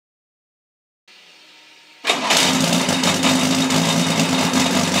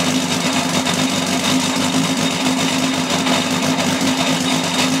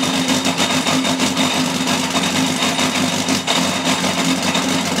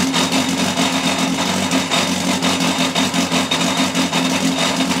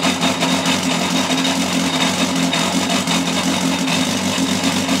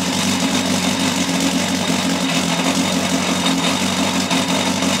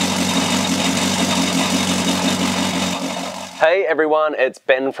Hey everyone, it's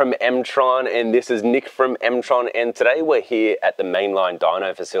Ben from Emtron and this is Nick from Emtron, and today we're here at the Mainline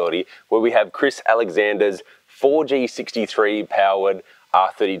Dyno facility where we have Chris Alexander's 4G63 powered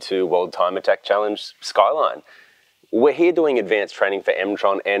R32 World Time Attack Challenge Skyline. We're here doing advanced training for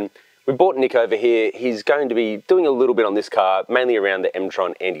Emtron and we brought Nick over here. He's going to be doing a little bit on this car, mainly around the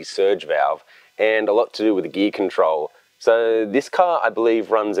Emtron anti-surge valve and a lot to do with the gear control. So this car, I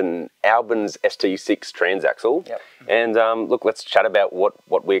believe, runs an Albin's ST6 transaxle. Yep. And look, let's chat about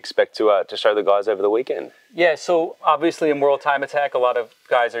what we expect to show the guys over the weekend. Yeah, so obviously in World Time Attack, a lot of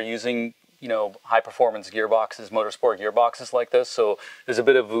guys are using, you know, high performance gearboxes, motorsport gearboxes like this. So there's a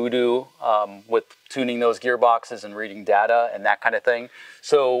bit of voodoo with tuning those gearboxes and reading data and that kind of thing.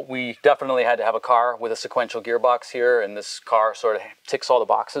 So we definitely had to have a car with a sequential gearbox here, and this car sort of ticks all the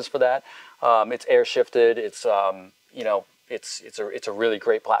boxes for that. It's air shifted. It's you know, it's a really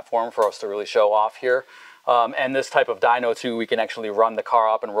great platform for us to really show off here. And this type of dyno too, we can actually run the car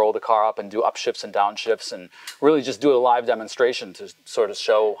up and roll the car up and do upshifts and downshifts and really just do a live demonstration to sort of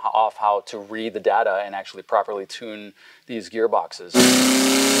show off how to read the data and actually properly tune these gearboxes.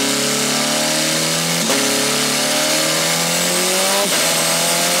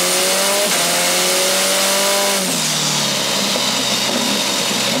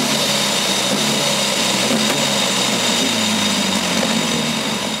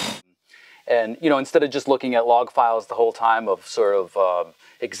 And, you know, instead of just looking at log files the whole time of sort of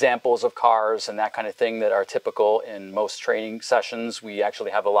examples of cars and that kind of thing that are typical in most training sessions, we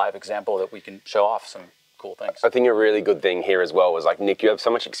actually have a live example that we can show off some cool things. I think a really good thing here as well was, like, Nick, you have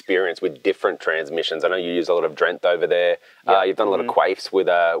so much experience with different transmissions. I know you use a lot of Drent over there. Yeah. You've done a lot of quaifs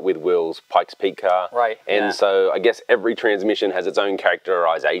with Will's Pikes Peak car. Right. And so I guess every transmission has its own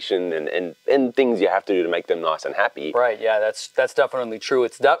characterization and things you have to do to make them nice and happy. Right. Yeah, that's definitely true.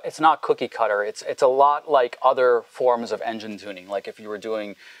 It's not cookie cutter. It's a lot like other forms of engine tuning. Like if you were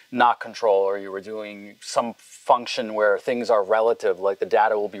doing knock control or you were doing some function where things are relative, like the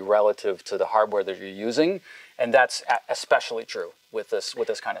data will be relative to the hardware that you're using, and that's especially true with this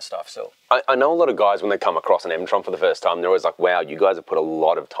kind of stuff. So I know a lot of guys, when they come across an Emtron for the first time, they're always like, wow, you guys have put a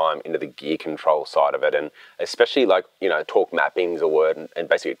lot of time into the gear control side of it, and especially, like, you know, torque mapping's a word, and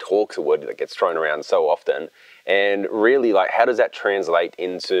basically torque's a word that gets thrown around so often, and really, like, how does that translate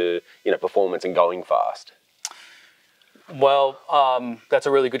into, you know, performance and going fast? Well, that's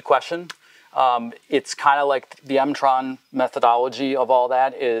a really good question. It's kind of like the Emtron methodology of all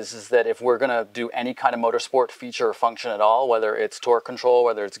that is that if we're going to do any kind of motorsport feature or function at all, whether it's torque control,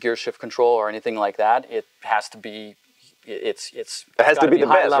 whether it's gear shift control or anything like that, it has to be, it has to be the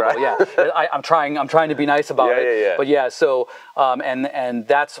best, level. right? Yeah, I'm trying to be nice about it. Yeah. But yeah, so and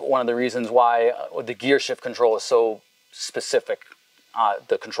that's one of the reasons why the gear shift control is so specific.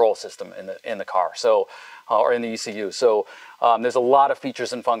 The control system in the car, so or in the ECU. So there's a lot of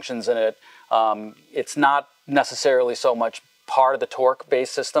features and functions in it. It's not necessarily so much part of the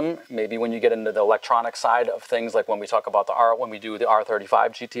torque-based system. Maybe when you get into the electronic side of things, like when we talk about when we do the R35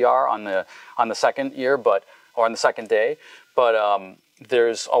 GTR on the second year, or on the second day. But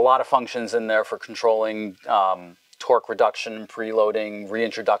there's a lot of functions in there for controlling torque reduction, preloading,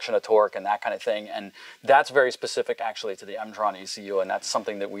 reintroduction of torque, and that kind of thing. And that's very specific actually to the Emtron ECU, and that's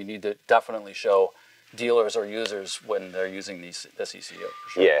something that we need to definitely show dealers or users when they're using this ECU. For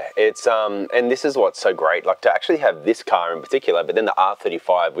sure. Yeah, it's and this is what's so great, like, to actually have this car in particular, but then the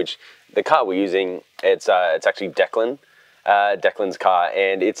R35, which the car we're using, it's actually Declan's car,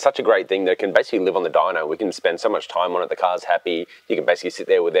 and it's such a great thing that can basically live on the dyno. We can spend so much time on it. The car's happy. You can basically sit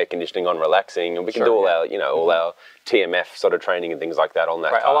there with air conditioning on, relaxing, and we can do all our, you know, all our TMF sort of training and things like that on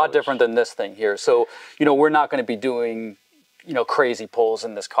that car. A lot different than this thing here. So, you know, we're not going to be doing, you know, crazy pulls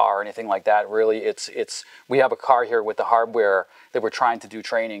in this car or anything like that. Really, we have a car here with the hardware that we're trying to do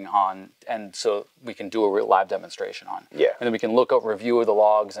training on, and so we can do a real live demonstration on. Yeah. And then we can look at review of the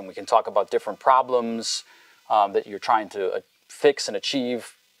logs, and we can talk about different problems that you're trying to fix and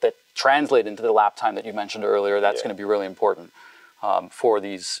achieve that translate into the lap time that you mentioned earlier. That's going to be really important for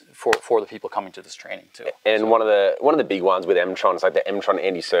the people coming to this training too. And one of the big ones with Emtron is like the Emtron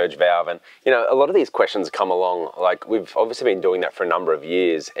anti-surge valve, and you know, a lot of these questions come along. Like, we've obviously been doing that for a number of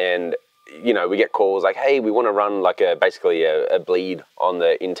years, and you know, we get calls like, hey, we want to run like basically a bleed on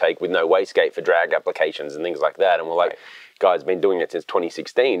the intake with no wastegate for drag applications and things like that, and we're like, guys, been doing it since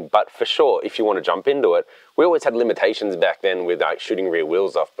 2016, but for sure, if you want to jump into it, we always had limitations back then with like shooting rear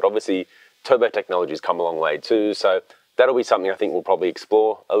wheels off, but obviously turbo technology's come a long way too, so that'll be something I think we'll probably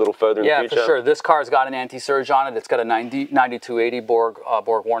explore a little further in the future. Yeah, for sure. This car's got an anti-surge on it. It's got a 9280 Borg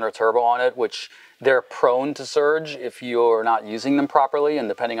Warner turbo on it, which they're prone to surge if you're not using them properly and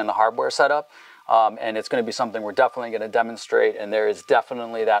depending on the hardware setup. and it's going to be something we're definitely going to demonstrate. And there is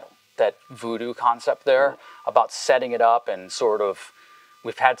definitely that voodoo concept there about setting it up, and sort of,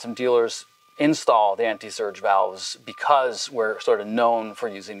 we've had some dealers install the anti-surge valves because we're sort of known for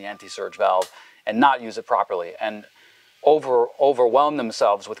using the anti-surge valve and not use it properly, and overwhelm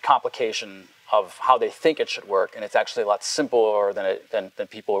themselves with complication of how they think it should work, and it's actually a lot simpler than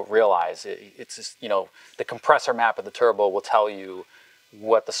people realize. It's just, you know, the compressor map of the turbo will tell you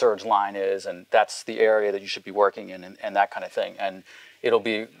what the surge line is, and that's the area that you should be working in, and that kind of thing. And it'll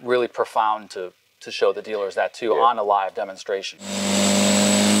be really profound to show the dealers that too, on a live demonstration.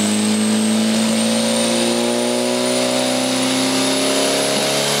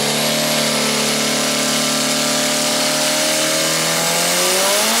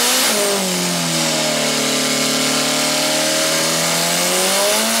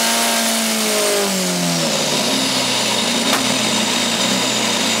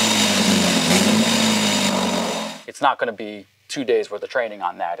 It's not going to be 2 days worth of training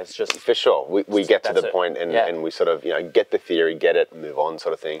on that. It's just, for sure, we get to the point, and we sort of, you know, get the theory, get it, move on,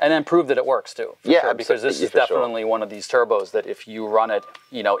 sort of thing, and then prove that it works too. Yeah, because this is definitely one of these turbos that if you run it,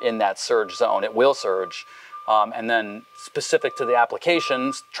 you know, in that surge zone, it will surge, and then specific to the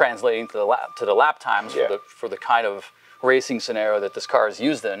applications, translating to the lap times for the kind of racing scenario that this car is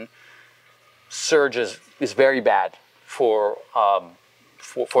used in, surge is very bad for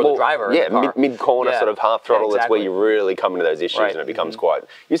the driver. Yeah, mid-corner, sort of half throttle, that's where you really come into those issues, and it becomes quite...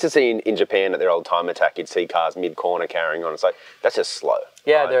 Used to see in Japan at their old time attack, you'd see cars mid-corner carrying on. It's like, that's just slow.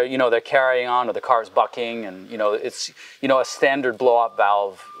 Yeah, right? they're carrying on, or the car's bucking, and, you know, it's, you know, a standard blow-up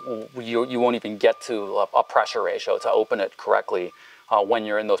valve, you won't even get to a pressure ratio to open it correctly when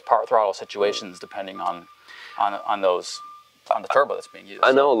you're in those part throttle situations, depending on the turbo that's being used.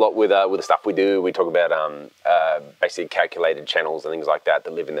 I know a lot with the stuff we do. We talk about basically calculated channels and things like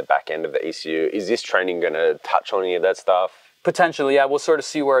that live in the back end of the ECU. Is this training going to touch on any of that stuff? Potentially, yeah. We'll sort of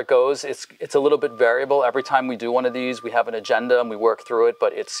see where it goes. It's a little bit variable. Every time we do one of these, we have an agenda and we work through it,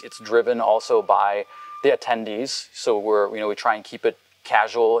 but it's driven also by the attendees. So we try and keep it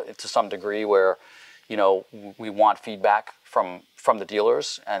casual to some degree, where, you know, we want feedback from the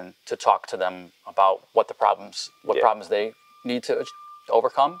dealers, and to talk to them about what problems they need to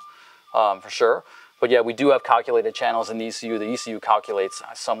overcome, for sure. But yeah, we do have calculated channels in the ECU. The ECU calculates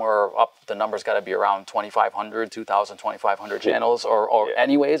somewhere up, the number's got to be around 2,500, 2,000, 2,500 channels, or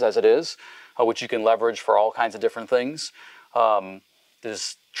anyways, as it is, which you can leverage for all kinds of different things.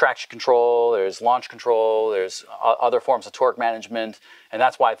 There's traction control, there's launch control, there's other forms of torque management, and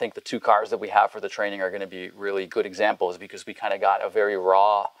that's why I think the two cars that we have for the training are going to be really good examples, because we kind of got a very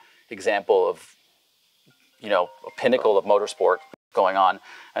raw example of, you know, a pinnacle of motorsport going on.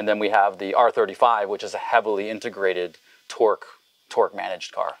 And then we have the R35, which is a heavily integrated torque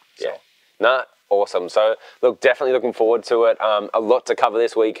managed car. So. Yeah. Nah, awesome. So look, definitely looking forward to it. A lot to cover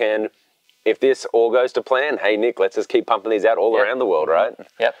this weekend. If this all goes to plan, hey Nick, let's just keep pumping these out all around the world, right?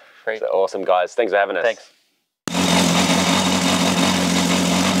 Yep, great. So awesome, guys. Thanks for having us. Thanks.